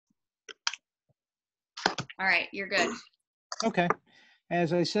All right, you're good. Okay.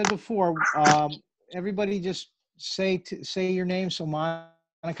 As I said before, everybody just say your name so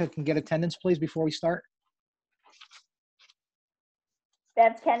Monica can get attendance, please, before we start.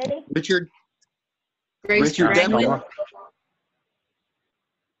 Bev Kennedy. Richard Grace Richard Franklin. Demko.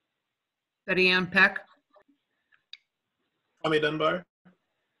 Betty Ann Peck. Tommy Dunbar.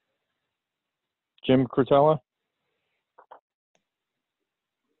 Jim Curtella.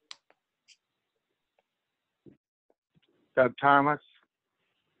 Doug Thomas.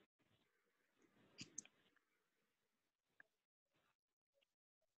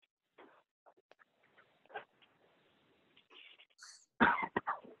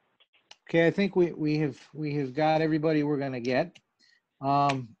 Okay, I think we have got everybody we're going to get.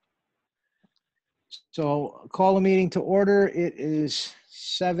 So call the meeting to order. It is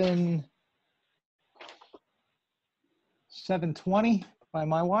 7:20 by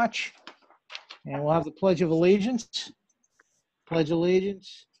my watch, and we'll have the Pledge of Allegiance. Pledge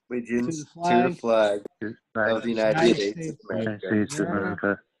allegiance Allegiance to the flag of the United States of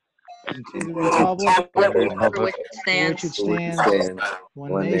America. And to the republic For which it for which stands, it For which it stands, stands,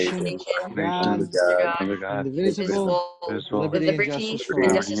 one one nation, nation, God, under God, Under God. indivisible, liberty and justice for all.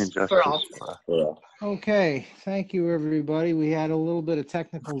 and justice for all. for all. Okay, thank you, everybody. We had a little bit of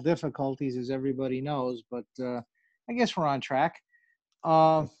technical difficulties, as everybody knows, but I guess we're on track.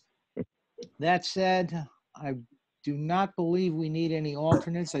 That said, I do not believe we need any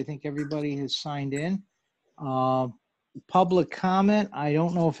alternates. I think everybody has signed in. Public comment, I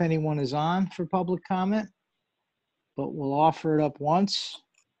don't know if anyone is on for public comment, but we'll offer it up once.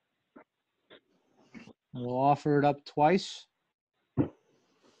 We'll offer it up twice.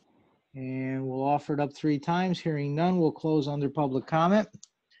 And we'll offer it up 3 times. Hearing none, we'll close under public comment.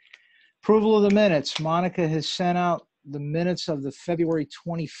 Approval of the minutes. Monica has sent out the minutes of the February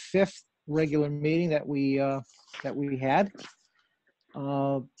 25th regular meeting that we had.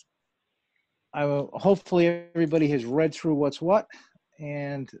 Hopefully everybody has read through what's what.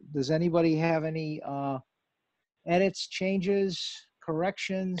 And does anybody have any edits, changes,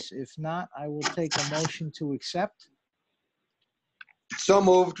 corrections? If not, I will take a motion to accept. So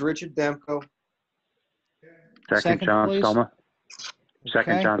moved, Richard Demko. Second, John please. Stoma.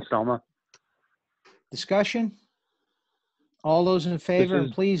 Second, Okay. John Stoma. Discussion? All those in favor, This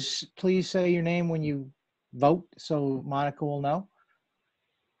and please say your name when you vote so Monica will know.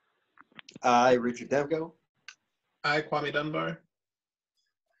 I, Richard Demko. I, Kwame Dunbar.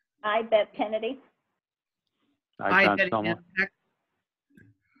 I, Bev Kennedy. I, John Betty Stoma. Ann Peck.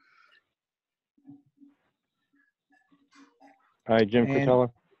 Hi, Jim And-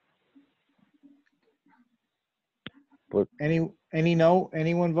 Curtella.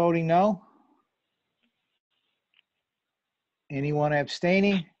 Anyone voting no? Anyone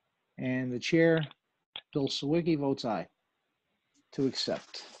abstaining? And the chair, Bill Sawicki, votes aye to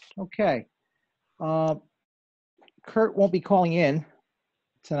accept. Okay. Kurt won't be calling in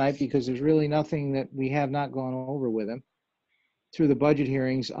tonight because there's really nothing that we have not gone over with him through the budget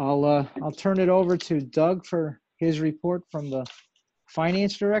hearings. I'll turn it over to Doug for his report from the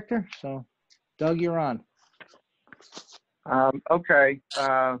finance director. So, Doug, you're on. Okay.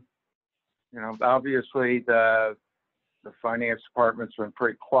 Obviously the finance department's been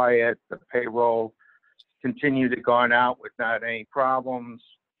pretty quiet. The payroll continued to go out without any problems.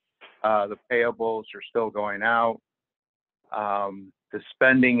 The payables are still going out. The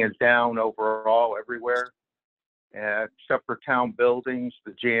spending is down overall everywhere, except for town buildings.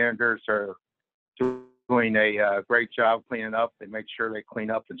 The janitors are doing a great job cleaning up. They make sure they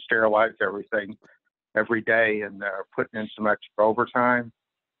clean up and sterilize everything every day, and they're putting in some extra overtime.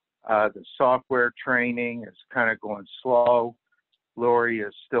 The software training is kind of going slow. Lori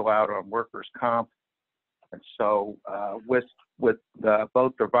is still out on workers' comp. And so with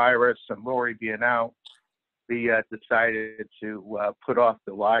both the virus and Lori being out, we decided to put off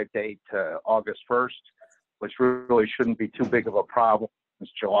the live date to August 1st, which really shouldn't be too big of a problem, since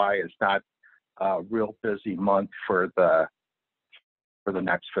July is not a real busy month for the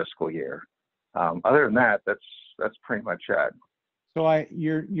next fiscal year. Other than that, that's pretty much it. So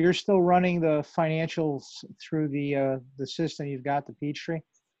you're still running the financials through the system you've got, the Peachtree?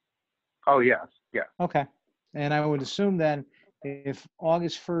 Oh, yes. Yeah. Okay. And I would assume then if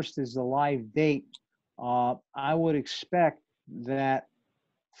August 1st is the live date, I would expect that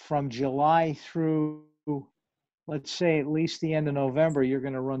from July through, let's say, at least the end of November, you're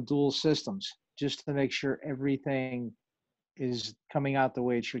going to run dual systems just to make sure everything is coming out the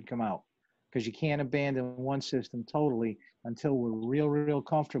way it should come out. Because you can't abandon one system totally until we're real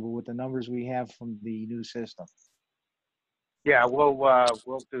comfortable with the numbers we have from the new system. Yeah, we'll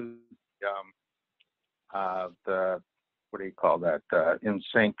do what do you call that? In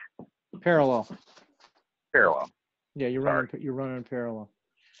sync Parallel. parallel. Yeah, you're Sorry. running in parallel.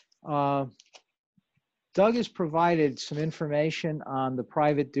 Doug has provided some information on the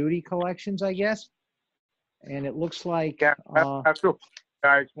private duty collections, I guess. And it looks like, Yeah, that's cool.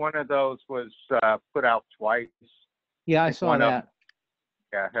 Guys, one of those was put out twice. yeah, I think saw one of that.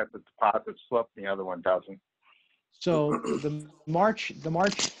 Yeah, it has the deposit slip, the other one doesn't. So the March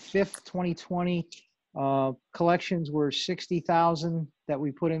 5th, 2020 collections were 60,000 that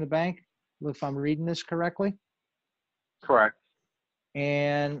we put in the bank, if I'm reading this correctly. Correct.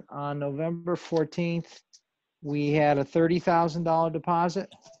 And on November 14th, we had a $30,000 deposit.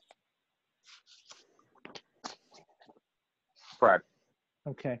 Correct.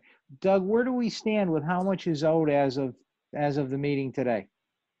 Okay. Doug, where do we stand with how much is owed as of the meeting today?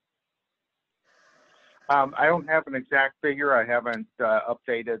 I don't have an exact figure. I haven't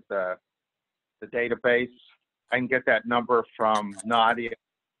updated the database. I can get that number from Nadia,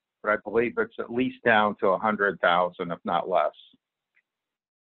 but I believe it's at least down to 100,000, if not less.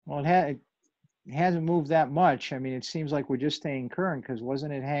 Well, it hasn't moved that much. I mean, it seems like we're just staying current because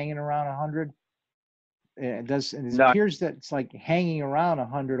wasn't it hanging around 100? It No. appears that it's like hanging around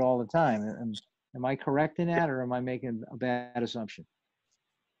 100 all the time. Am I correct in that, or am I making a bad assumption?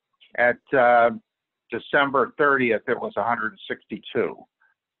 At December 30th, it was 162.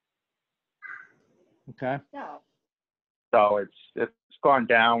 Okay. No. So it's gone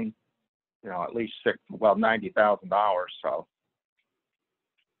down, at least $90,000. So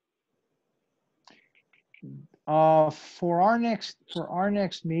For our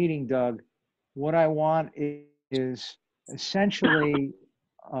next meeting, Doug, what I want is essentially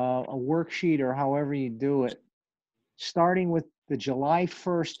a worksheet, or however you do it, starting with the July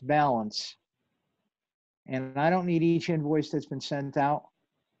 1st balance. And I don't need each invoice that's been sent out,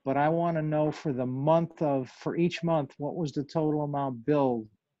 but I want to know for each month, what was the total amount billed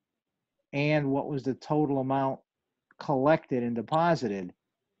and what was the total amount collected and deposited,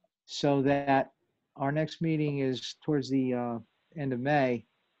 so that our next meeting is towards the end of May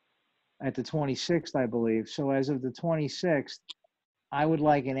at the 26th, I believe. So as of the 26th, I would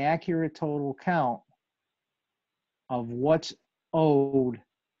like an accurate total count of what's owed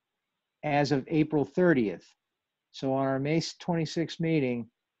as of April 30th. So on our May 26th meeting,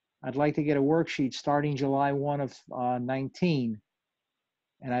 I'd like to get a worksheet starting July 1 of 19.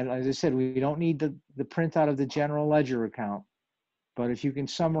 And as I said, we don't need the printout of the general ledger account, but if you can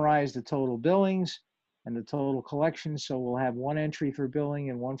summarize the total billings and the total collections, so we'll have one entry for billing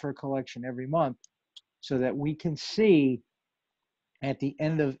and one for collection every month, so that we can see at the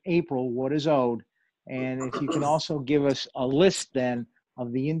end of April what is owed. And if you can also give us a list then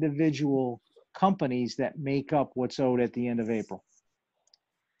of the individual companies that make up what's owed at the end of April.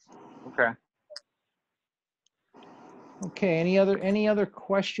 okay. Okay, any other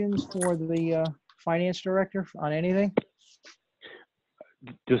questions for the finance director on anything?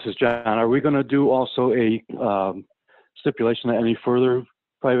 This is John. Are we going to do also a stipulation that any further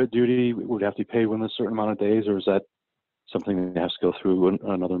private duty would have to be paid within a certain amount of days, or is that something that has to go through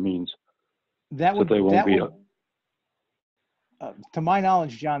another means? That would, So they won't be. to my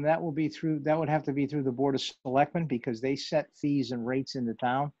knowledge, John, that would have to be through the Board of Selectmen, because they set fees and rates in the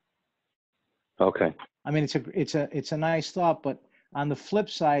town. Okay. I mean, it's a nice thought, but on the flip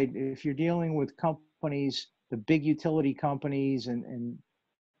side, if you're dealing with companies, the big utility companies and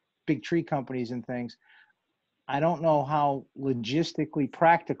big tree companies and things, I don't know how logistically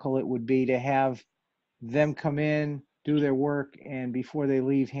practical it would be to have them come in, do their work, and before they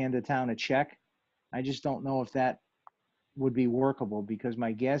leave, hand the town a check. I just don't know if that would be workable, because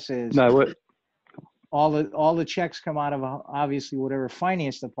my guess is all the checks come out of obviously whatever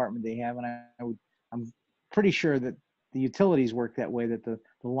finance department they have, and I'm pretty sure that the utilities work that way, that the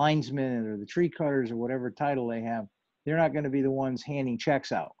linesmen or the tree cutters or whatever title they have, they're not going to be the ones handing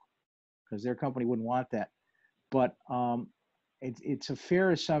checks out, because their company wouldn't want that. But it's a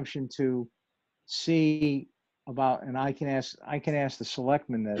fair assumption to see about, and I can ask the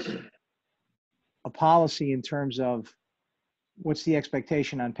selectmen this, a policy in terms of what's the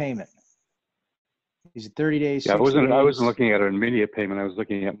expectation on payment. Is it 30 days? Yeah, 60 days? I wasn't looking at an immediate payment. I was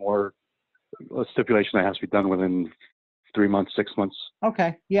looking at more a stipulation that has to be done within 3 months, 6 months.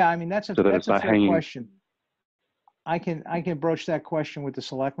 Okay. Yeah. I mean, that's a So that it's fair not hanging. question. I can broach that question with the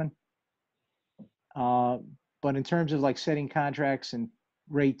selectmen. But in terms of like setting contracts and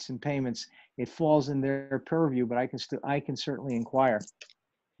rates and payments, it falls in their purview, but I can certainly inquire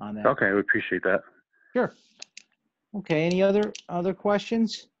on that. Okay, I would appreciate that. Sure. Okay. Any other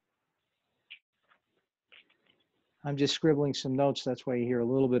questions? I'm just scribbling some notes. That's why you hear a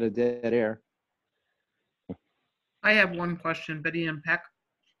little bit of dead air. I have one question, Betty and Peck.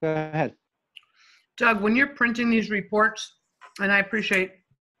 Go ahead. Doug, when you're printing these reports, and I appreciate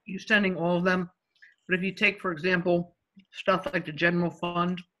you sending all of them, but if you take, for example, stuff like the general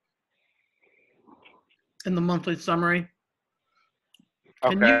fund and the monthly summary,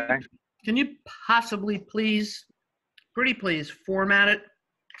 Okay. can you possibly please, pretty please, format it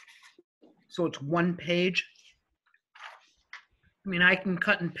so it's one page? I mean, I can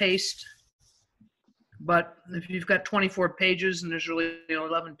cut and paste, but if you've got 24 pages and there's really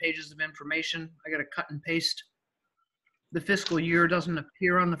 11 pages of information, I got to cut and paste. The fiscal year doesn't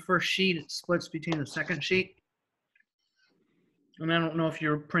appear on the first sheet. It splits between the second sheet. And I don't know if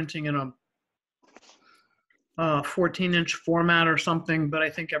you're printing in a 14-inch format or something, but I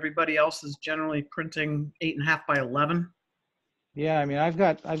think everybody else is generally printing 8.5 by 11. Yeah, I mean, I've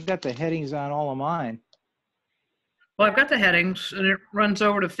got the headings on all of mine. Well, I've got the headings, and it runs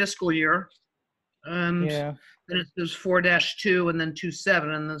over to fiscal year, and Yeah. then it says 4-2 and then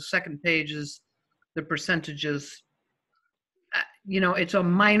 2.7, and the second page is the percentages. You know, it's a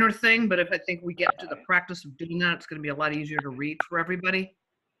minor thing, but if I think we get to the practice of doing that, it's going to be a lot easier to read for everybody.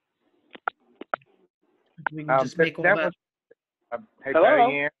 We can just make all that. Hey, Hello?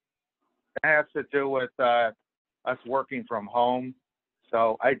 Betty Ann, that has to do with us working from home.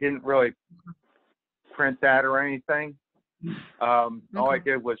 So I didn't really print that or anything. All I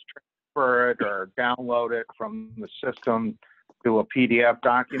did was transfer it or download it from the system to a PDF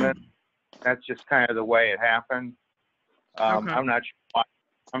document. That's just kind of the way it happened. Okay. I'm not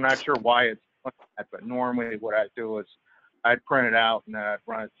sure why it's like that, but normally what I do is I'd print it out and then I'd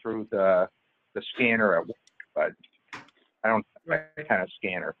run it through the scanner at work, but I don't have that kind of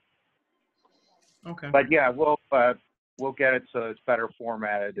scanner. Okay. But yeah, we'll get it so it's better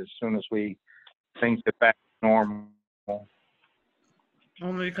formatted as soon as things get back to normal.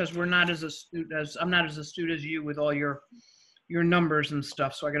 Only because we're not as astute as I'm not as astute as you with all your numbers and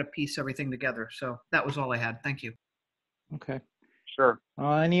stuff, so I got to piece everything together. So that was all I had. Thank you. Okay. Sure.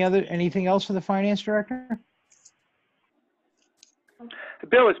 Anything else for the finance director?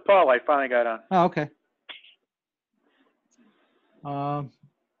 Bill, it's Paul. I finally got on. Oh, okay. All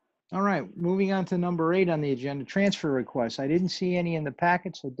right, moving on to number 8 on the agenda, transfer requests. I didn't see any in the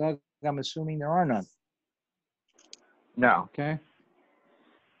packet, so Doug, I'm assuming there are none. No. Okay.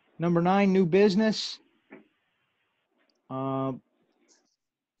 Number 9, new business. I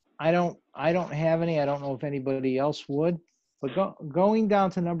don't have any. I don't know if anybody else would. But going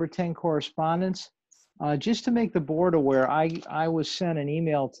down to number 10, correspondence. Just to make the board aware, I was sent an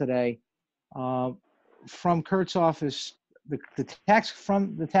email today from Kurt's office, the tax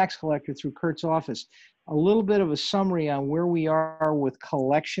collector through Kurt's office, a little bit of a summary on where we are with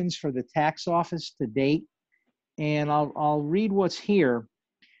collections for the tax office to date. And I'll read what's here.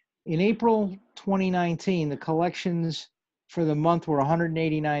 In April 2019, the collections for the month were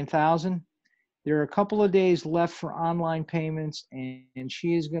 $189,000. There are a couple of days left for online payments, and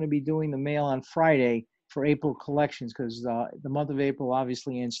she is going to be doing the mail on Friday for April collections because the month of April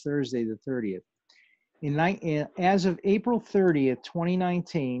obviously ends Thursday the 30th. As of April 30th,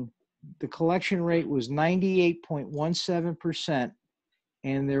 2019, the collection rate was 98.17%,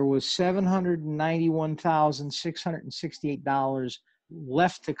 and there was $791,668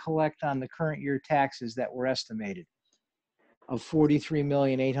 left to collect on the current year taxes that were estimated of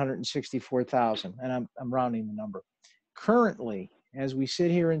 $43,864,000, and I'm rounding the number. Currently, as we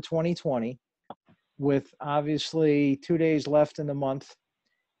sit here in 2020, with obviously 2 days left in the month,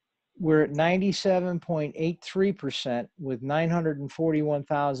 we're at 97.83% with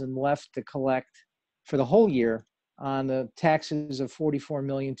 $941,000 left to collect for the whole year on the taxes of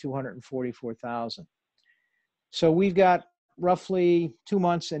 $44,244,000. So we've got roughly 2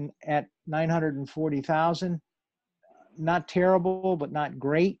 months and at $940,000. Not terrible, but not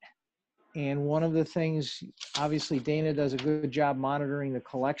great. And one of the things, obviously Dana does a good job monitoring the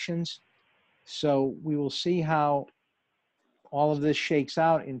collections. So we will see how all of this shakes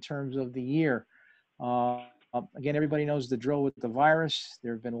out in terms of the year. Again, everybody knows the drill with the virus.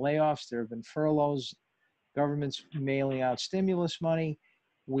 There have been layoffs, there have been furloughs, government's mailing out stimulus money.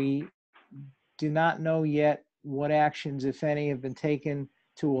 We do not know yet what actions, if any, have been taken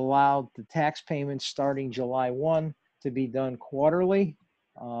to allow the tax payments starting July 1 to be done quarterly.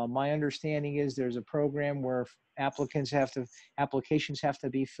 My understanding is there's a program where applications have to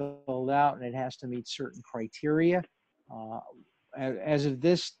be filled out and it has to meet certain criteria. As of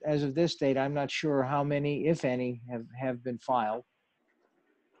this date, I'm not sure how many, if any, have been filed.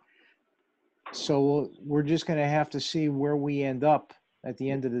 So we're just going to have to see where we end up at the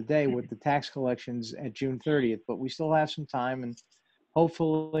end of the day with the tax collections at June 30th. But we still have some time, and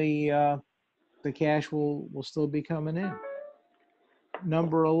hopefully the cash will still be coming in.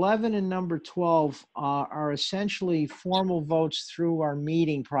 Number 11 and number 12 are essentially formal votes through our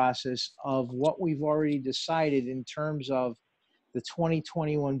meeting process of what we've already decided in terms of the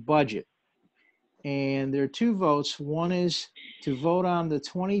 2021 budget. And there are two votes. One is to vote on the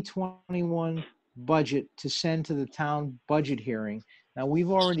 2021 budget to send to the town budget hearing. Now,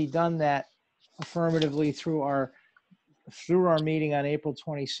 we've already done that affirmatively through our meeting on April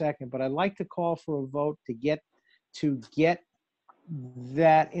 22nd, but I'd like to call for a vote to get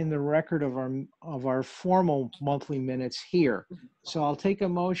that in the record of our formal monthly minutes here. So I'll take a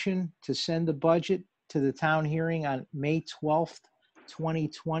motion to send the budget to the town hearing on May 12th,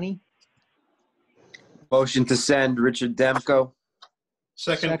 2020. Motion to send, Richard Demko.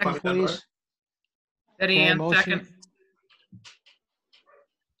 Second, Second, Kwame Dunbar. please. Eddie Okay, Ann, motion. second.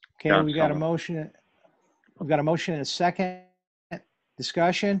 Okay, John we got a Sullivan. motion. We've got a motion and a second.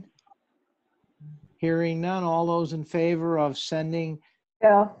 Discussion? Hearing none. All those in favor of sending?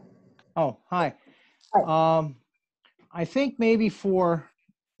 Bill, Oh, hi. I think maybe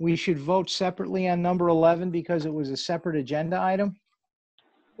we should vote separately on number 11 because it was a separate agenda item.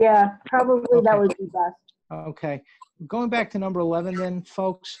 yeah, probably that Okay. would be best. Okay, going back to number 11 then,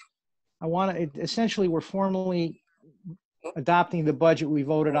 folks, essentially, we're formally adopting the budget we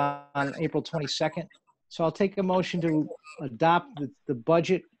voted on April 22nd. So I'll take a motion to adopt the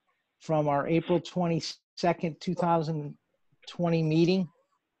budget from our April 22nd, 2020 meeting.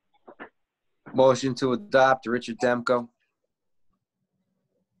 Motion to adopt, Richard Demko.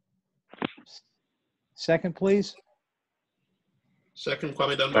 Second, please. Second,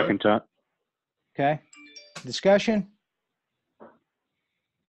 Kwame Dunbar. Second, John. Okay, discussion?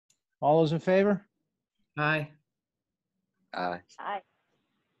 All those in favor? Aye. Aye. Aye.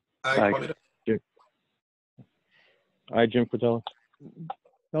 Aye, Aye. Kwame Dunbar. Aye, Jim Quintella.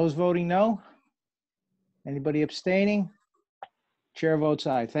 Those voting no? Anybody abstaining? Chair votes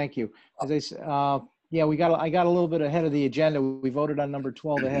aye. Thank you. As I said, yeah, I got a little bit ahead of the agenda. We voted on number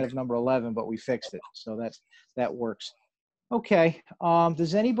 12 ahead of number 11, but we fixed it. So that works. Okay.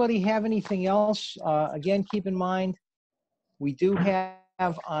 Does anybody have anything else? Again, keep in mind, we do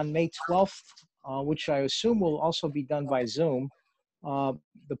have on May 12th, which I assume will also be done by Zoom,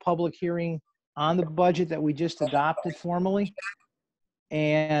 the public hearing on the budget that we just adopted formally.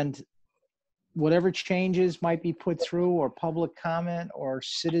 And whatever changes might be put through or public comment or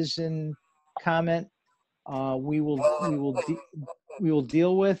citizen comment, we will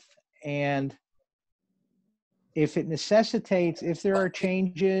deal with. And if it necessitates, if there are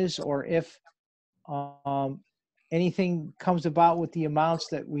changes or if anything comes about with the amounts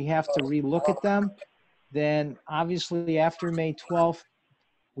that we have to relook at them, then obviously after May 12th,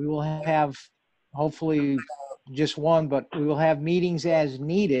 we will have hopefully just one, but we will have meetings as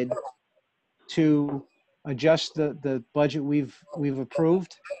needed to adjust the budget we've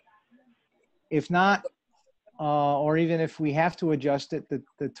approved. If not, or even if we have to adjust it,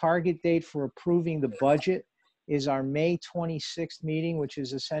 the target date for approving the budget is our May 26th meeting, which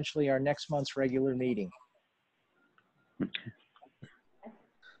is essentially our next month's regular meeting.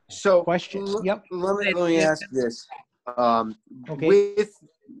 So, Question? Yep. Let me ask this. Okay. With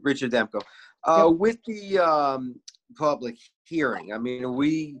Richard Demko, Yep. with the public hearing, I mean, are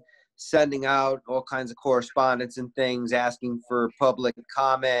we sending out all kinds of correspondence and things asking for public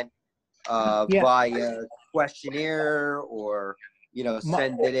comment Yeah. via questionnaire, or,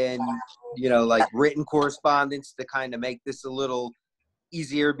 send it in, like written correspondence to kind of make this a little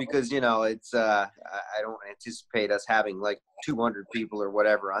easier? Because, it's, I don't anticipate us having like 200 people or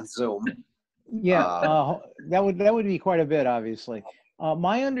whatever on Zoom. Yeah, that would be quite a bit, obviously.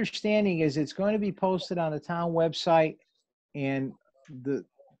 My understanding is it's going to be posted on the town website and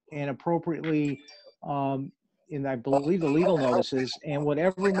appropriately in, I believe, the legal notices, and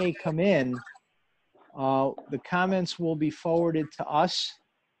whatever may come in, the comments will be forwarded to us,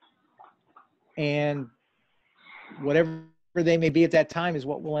 and whatever they may be at that time is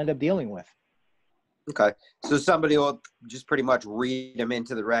what we'll end up dealing with. Okay. So somebody will just pretty much read them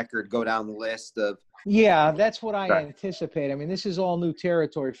into the record, go down the list of. Yeah, that's what I Okay. anticipate. I mean, this is all new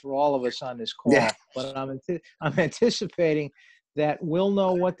territory for all of us on this call, Yeah. but I'm anticipating that we'll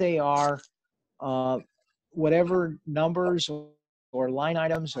know what they are. Whatever numbers or line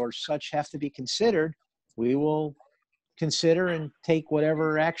items or such have to be considered, we will consider and take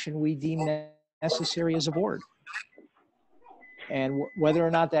whatever action we deem necessary as a board. And whether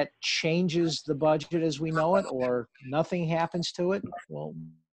or not that changes the budget as we know it or nothing happens to it, well,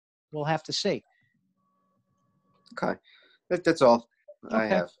 we'll have to see. Okay. That's all I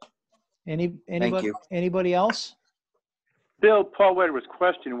Okay. have. Thank you. Anybody else? Bill, Paul Wedder's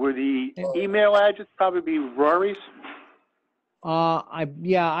question, would the email address probably be Rory's? I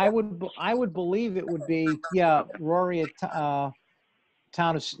would believe it would be, Rory at,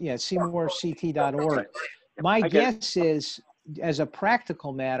 town of, seymourct.org. My I get it. guess is, as a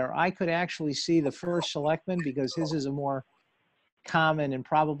practical matter, I could actually see the First Selectman because his is a more common and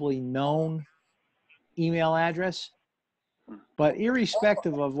probably known email address. But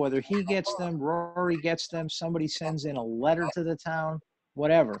irrespective of whether he gets them, Rory gets them, somebody sends in a letter to the town,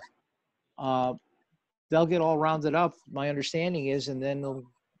 whatever, they'll get all rounded up, my understanding is, and then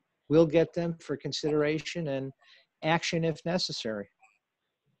we'll get them for consideration and action if necessary.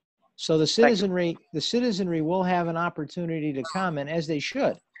 So the citizenry will have an opportunity to comment, as they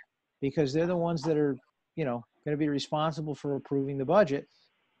should, because they're the ones that are, going to be responsible for approving the budget,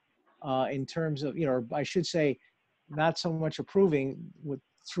 in terms of, or I should say, not so much approving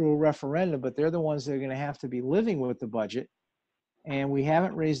through a referendum, but they're the ones that are going to have to be living with the budget. And we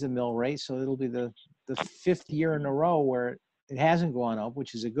haven't raised the mill rate, so it'll be the 5th year in a row where it hasn't gone up,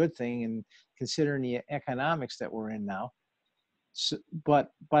 which is a good thing, and considering the economics that we're in now. So,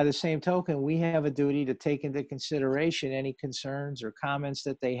 but by the same token, we have a duty to take into consideration any concerns or comments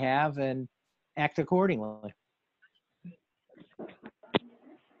that they have and act accordingly.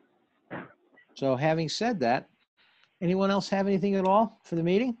 So having said that, anyone else have anything at all for the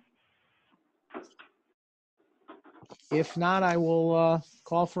meeting? If not, I will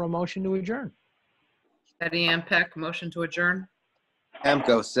call for a motion to adjourn. Betty Ann Peck, motion to adjourn.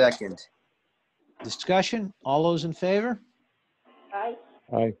 Emco, second. Discussion, all those in favor? Aye.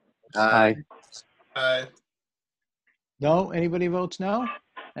 Aye. Aye. Aye. No? Anybody votes no?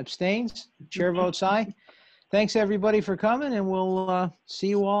 Abstains? Chair votes aye. Thanks, everybody, for coming, and we'll see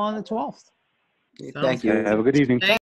you all on the 12th. Thank you. Have a good evening.